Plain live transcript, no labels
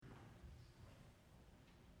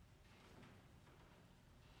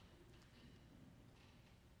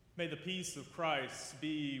May the peace of Christ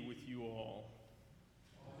be with you all.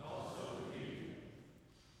 And also with you.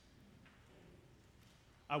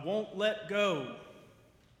 I won't let go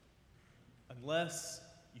unless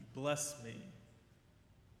you bless me.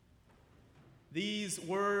 These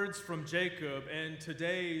words from Jacob in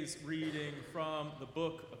today's reading from the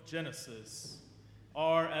book of Genesis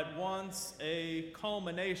are at once a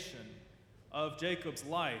culmination of Jacob's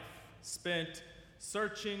life spent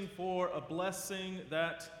searching for a blessing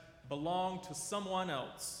that belonged to someone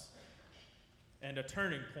else and a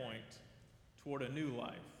turning point toward a new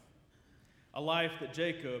life, a life that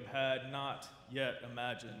Jacob had not yet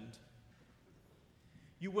imagined.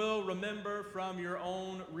 You will remember from your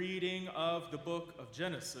own reading of the book of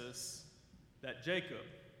Genesis that Jacob,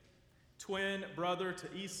 twin brother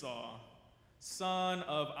to Esau, son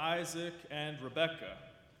of Isaac and Rebekah,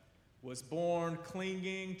 was born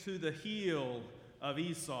clinging to the heel of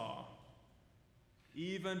Esau.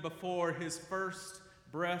 Even before his first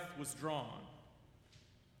breath was drawn,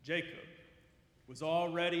 Jacob was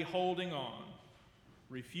already holding on,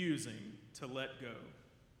 refusing to let go.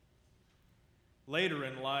 Later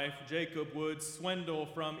in life, Jacob would swindle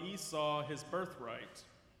from Esau his birthright.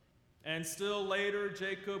 And still later,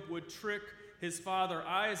 Jacob would trick his father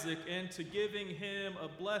Isaac into giving him a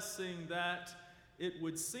blessing that it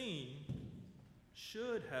would seem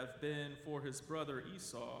should have been for his brother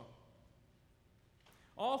Esau.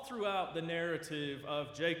 All throughout the narrative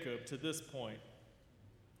of Jacob to this point,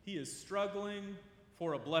 he is struggling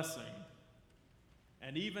for a blessing.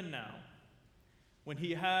 And even now, when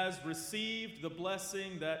he has received the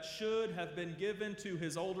blessing that should have been given to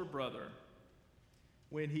his older brother,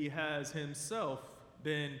 when he has himself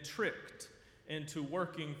been tricked into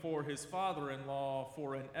working for his father-in-law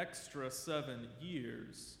for an extra 7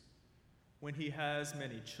 years, when he has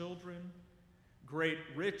many children, great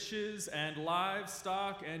riches and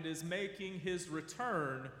livestock, and is making his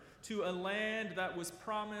return to a land that was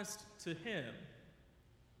promised to him,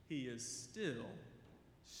 he is still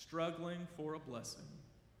struggling for a blessing.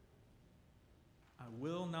 I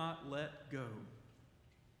will not let go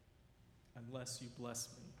unless you bless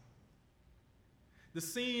me. The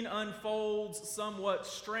scene unfolds somewhat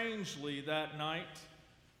strangely that night.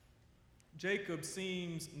 Jacob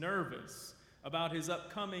seems nervous about his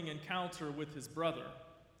upcoming encounter with his brother,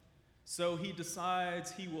 so he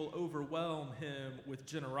decides he will overwhelm him with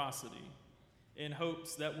generosity in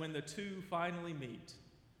hopes that when the two finally meet,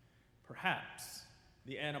 perhaps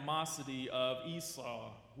the animosity of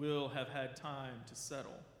Esau will have had time to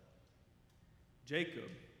settle.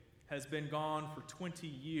 Jacob has been gone for 20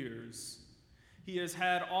 years. He has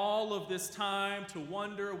had all of this time to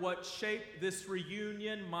wonder what shape this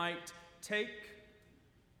reunion might take.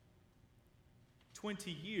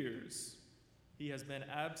 20 years he has been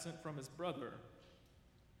absent from his brother.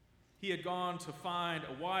 He had gone to find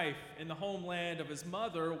a wife in the homeland of his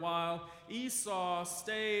mother, while Esau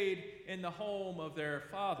stayed in the home of their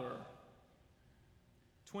father.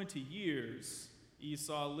 20 years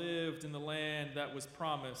Esau lived in the land that was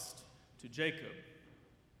promised to Jacob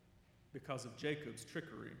because of Jacob's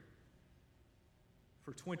trickery.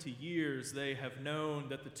 For 20 years they have known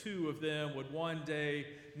that the two of them would one day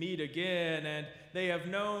meet again, and they have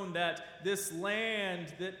known that this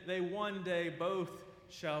land that they one day both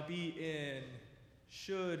shall be in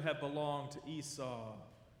should have belonged to Esau,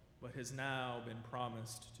 but has now been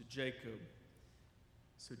promised to Jacob.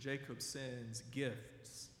 So Jacob sends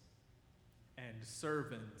gifts and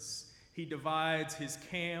servants. He divides his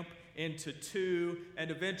camp into two, and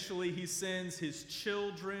eventually he sends his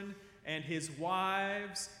children and his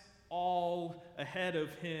wives all ahead of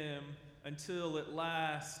him, until at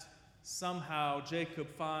last somehow Jacob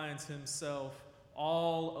finds himself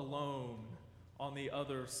all alone on the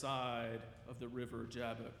other side of the river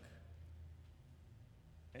Jabbok.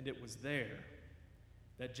 And it was there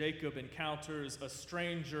that Jacob encounters a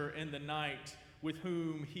stranger in the night with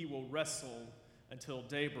whom he will wrestle until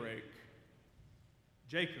daybreak.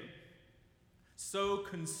 Jacob, so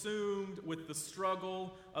consumed with the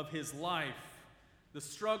struggle of his life, the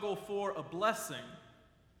struggle for a blessing,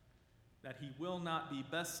 that he will not be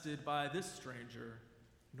bested by this stranger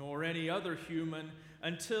nor any other human,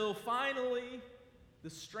 until finally the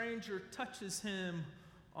stranger touches him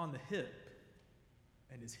on the hip,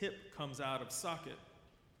 and his hip comes out of socket.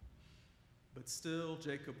 But still,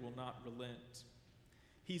 Jacob will not relent.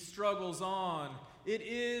 He struggles on. It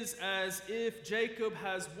is as if Jacob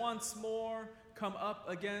has once more come up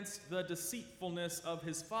against the deceitfulness of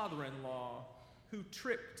his father-in-law, who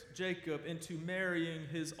tricked Jacob into marrying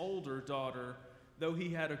his older daughter, though he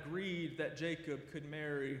had agreed that Jacob could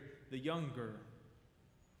marry the younger.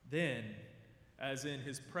 Then, as in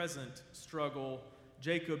his present struggle,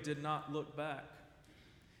 Jacob did not look back.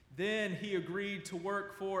 Then he agreed to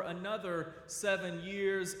work for another 7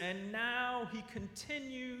 years, and now he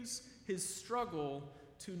continues his struggle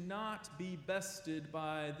to not be bested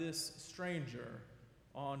by this stranger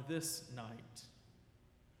on this night.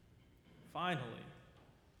 Finally,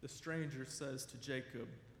 the stranger says to Jacob,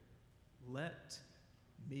 "Let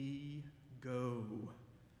me go,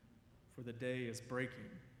 for the day is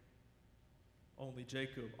breaking." Only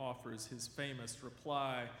Jacob offers his famous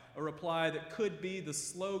reply, a reply that could be the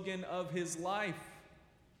slogan of his life: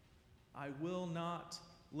 "I will not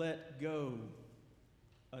let go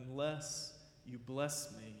unless you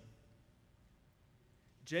bless me."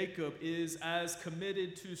 Jacob is as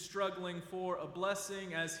committed to struggling for a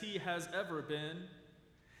blessing as he has ever been.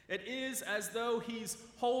 It is as though he's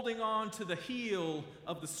holding on to the heel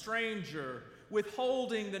of the stranger,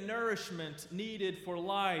 withholding the nourishment needed for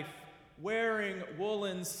life, wearing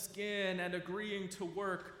woolen skin and agreeing to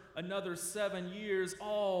work another 7 years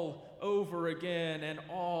all over again, and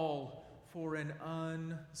all for an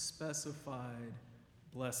unspecified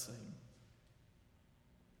blessing.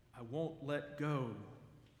 I won't let go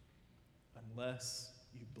unless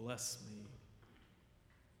you bless me.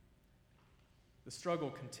 The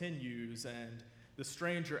struggle continues, and the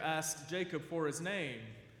stranger asks Jacob for his name.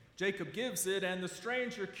 Jacob gives it, and the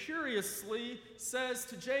stranger curiously says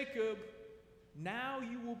to Jacob, "Now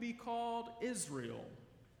you will be called Israel,"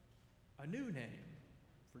 a new name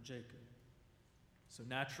for Jacob. So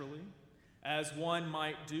naturally, as one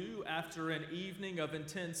might do after an evening of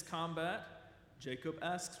intense combat, Jacob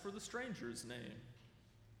asks for the stranger's name.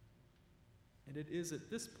 And it is at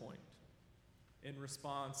this point, in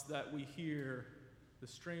response, that we hear the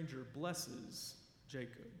stranger blesses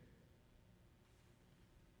Jacob.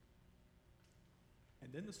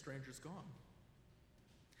 And then the stranger's gone.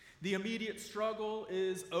 The immediate struggle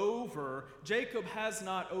is over. Jacob has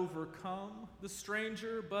not overcome the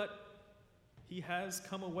stranger, but he has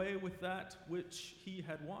come away with that which he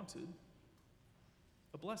had wanted,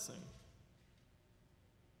 a blessing.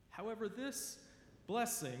 However, this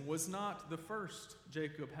blessing was not the first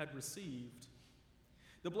Jacob had received.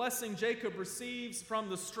 The blessing Jacob receives from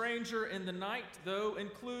the stranger in the night, though,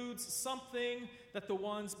 includes something that the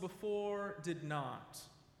ones before did not.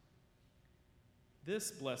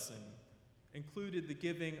 This blessing included the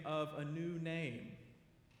giving of a new name,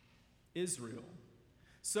 Israel.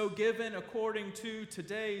 So given according to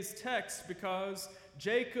today's text, because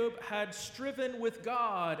Jacob had striven with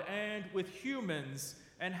God and with humans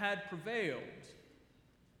and had prevailed.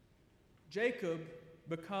 Jacob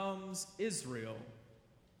becomes Israel,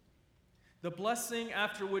 the blessing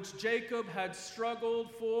after which Jacob had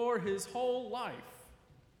struggled for his whole life.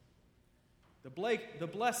 The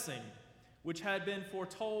blessing which had been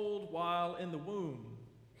foretold while in the womb,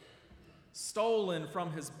 stolen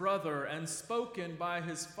from his brother and spoken by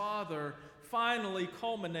his father, finally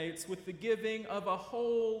culminates with the giving of a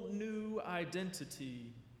whole new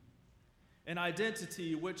identity, an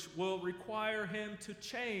identity which will require him to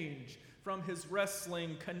change from his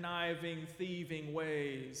wrestling, conniving, thieving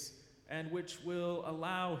ways, and which will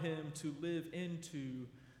allow him to live into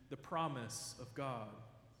the promise of God.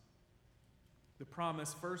 The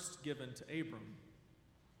promise first given to Abram,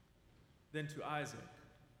 then to Isaac,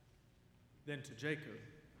 then to Jacob,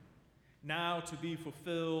 now to be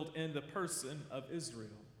fulfilled in the person of Israel.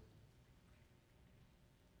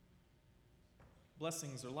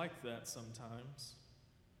 Blessings are like that sometimes.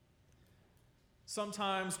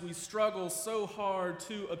 Sometimes we struggle so hard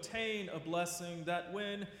to obtain a blessing that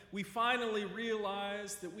when we finally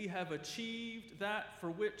realize that we have achieved that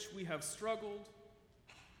for which we have struggled,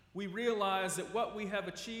 we realize that what we have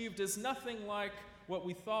achieved is nothing like what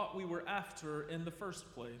we thought we were after in the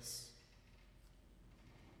first place.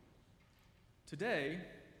 Today,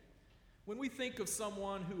 when we think of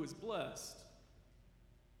someone who is blessed,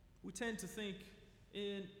 we tend to think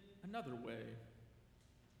in another way.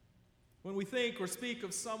 When we think or speak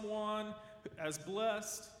of someone as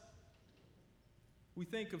blessed, we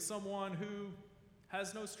think of someone who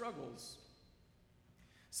has no struggles,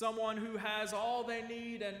 someone who has all they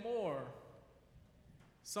need and more,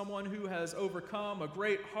 someone who has overcome a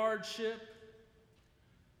great hardship,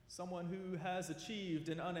 someone who has achieved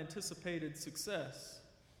an unanticipated success.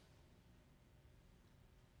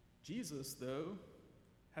 Jesus, though,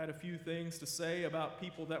 had a few things to say about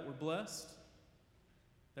people that were blessed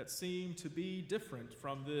that seem to be different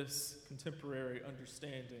from this contemporary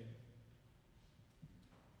understanding.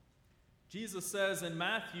 Jesus says in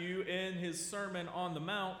Matthew, in his Sermon on the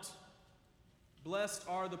Mount, "Blessed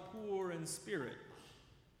are the poor in spirit.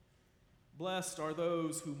 Blessed are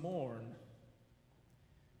those who mourn,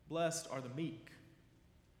 Blessed are the meek.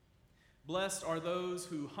 Blessed are those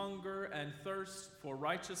who hunger and thirst for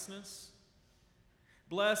righteousness.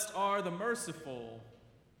 Blessed are the merciful.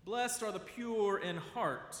 Blessed are the pure in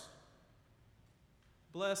heart.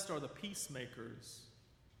 Blessed are the peacemakers.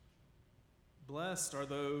 Blessed are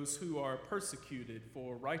those who are persecuted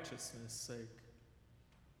for righteousness' sake.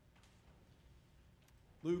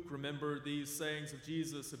 Luke remembered these sayings of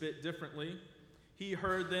Jesus a bit differently. He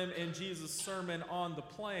heard them in Jesus' sermon on the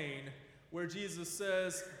plain, where Jesus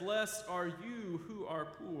says, "Blessed are you who are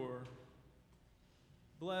poor.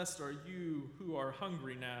 Blessed are you who are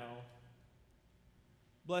hungry now.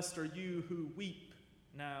 Blessed are you who weep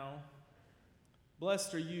now.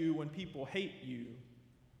 Blessed are you when people hate you,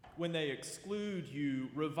 when they exclude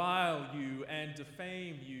you, revile you, and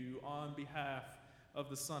defame you on behalf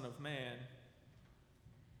of the Son of Man."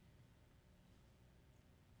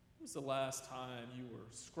 When was the last time you were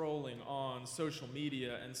scrolling on social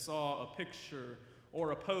media and saw a picture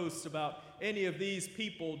or a post about any of these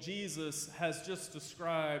people Jesus has just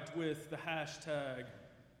described with the hashtag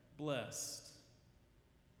blessed?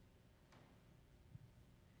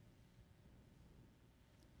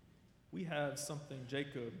 We have something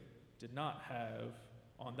Jacob did not have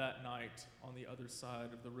on that night on the other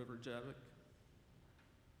side of the river Jabbok.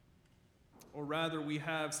 Or rather, we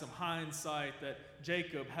have some hindsight that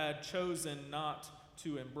Jacob had chosen not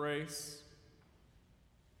to embrace.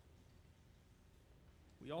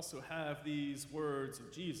 We also have these words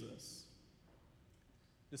of Jesus,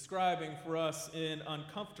 describing for us in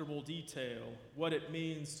uncomfortable detail what it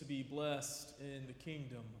means to be blessed in the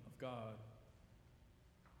kingdom of God.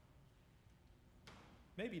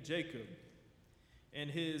 Maybe Jacob, in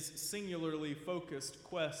his singularly focused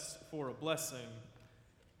quest for a blessing,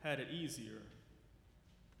 had it easier.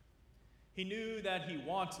 He knew that he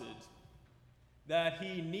wanted, that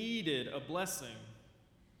he needed a blessing.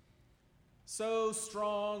 So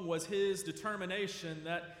strong was his determination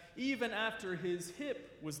that even after his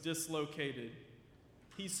hip was dislocated,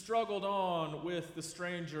 he struggled on with the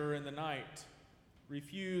stranger in the night,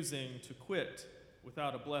 refusing to quit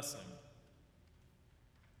without a blessing.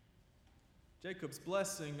 Jacob's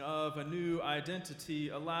blessing of a new identity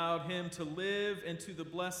allowed him to live into the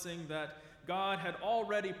blessing that God had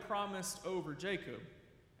already promised over Jacob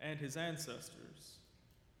and his ancestors.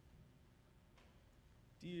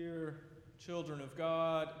 Dear children of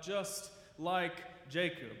God, just like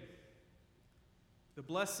Jacob, the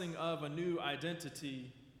blessing of a new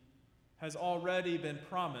identity has already been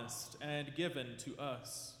promised and given to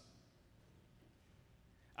us.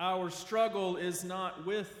 Our struggle is not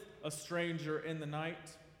with a stranger in the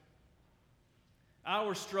night.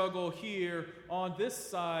 Our struggle here on this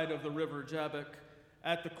side of the river Jabbok,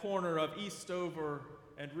 at the corner of Eastover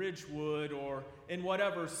and Ridgewood, or in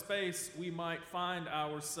whatever space we might find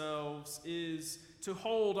ourselves, is to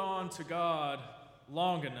hold on to God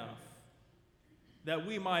long enough that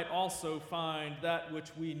we might also find that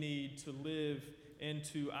which we need to live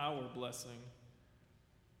into our blessing.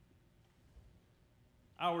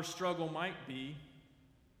 Our struggle might be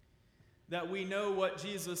that we know what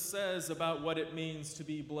Jesus says about what it means to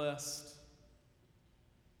be blessed.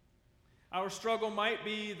 Our struggle might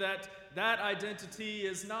be that that identity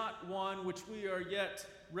is not one which we are yet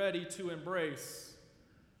ready to embrace.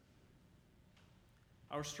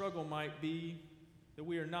 Our struggle might be that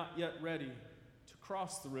we are not yet ready to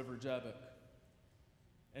cross the river Jabbok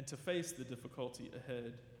and to face the difficulty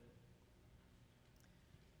ahead.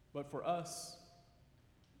 But for us,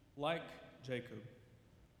 like Jacob,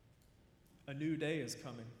 a new day is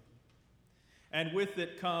coming. And with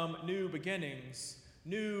it come new beginnings,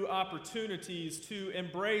 new opportunities to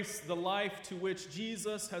embrace the life to which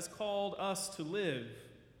Jesus has called us to live.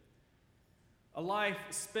 A life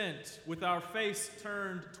spent with our face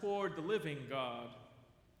turned toward the living God,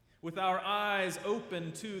 with our eyes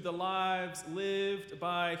open to the lives lived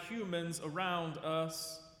by humans around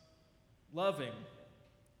us, loving,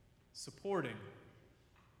 supporting,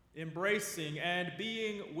 embracing, and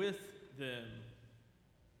being with them.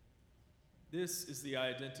 This is the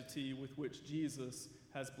identity with which Jesus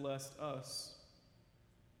has blessed us.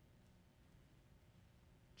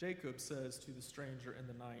 Jacob says to the stranger in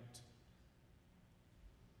the night,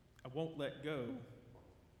 "I won't let go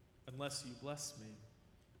unless you bless me."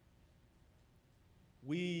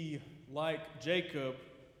 We, like Jacob,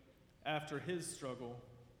 after his struggle,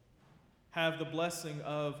 have the blessing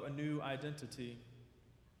of a new identity.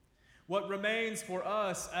 What remains for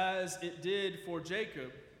us, as it did for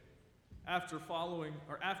Jacob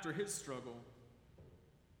after his struggle,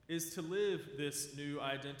 is to live this new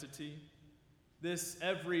identity, this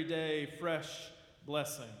everyday fresh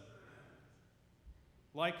blessing.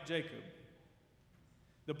 Like Jacob,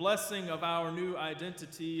 the blessing of our new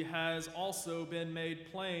identity has also been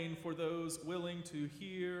made plain for those willing to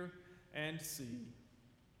hear and see.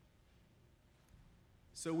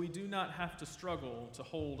 So we do not have to struggle to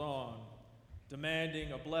hold on,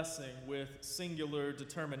 demanding a blessing with singular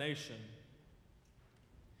determination.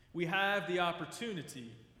 We have the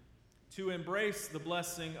opportunity to embrace the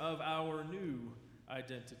blessing of our new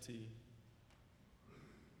identity.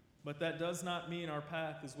 But that does not mean our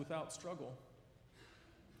path is without struggle.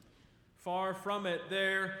 Far from it,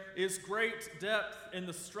 there is great depth in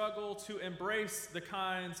the struggle to embrace the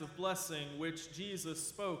kinds of blessing which Jesus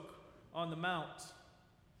spoke on the mount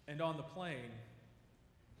and on the plain.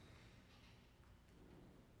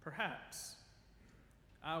 Perhaps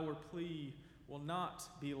our plea will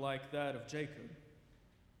not be like that of Jacob.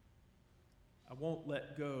 I won't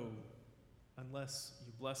let go unless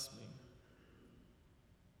you bless me.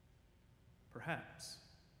 Perhaps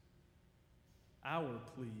our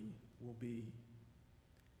plea will be,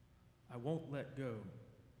 I won't let go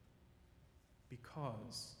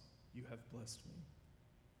because you have blessed me.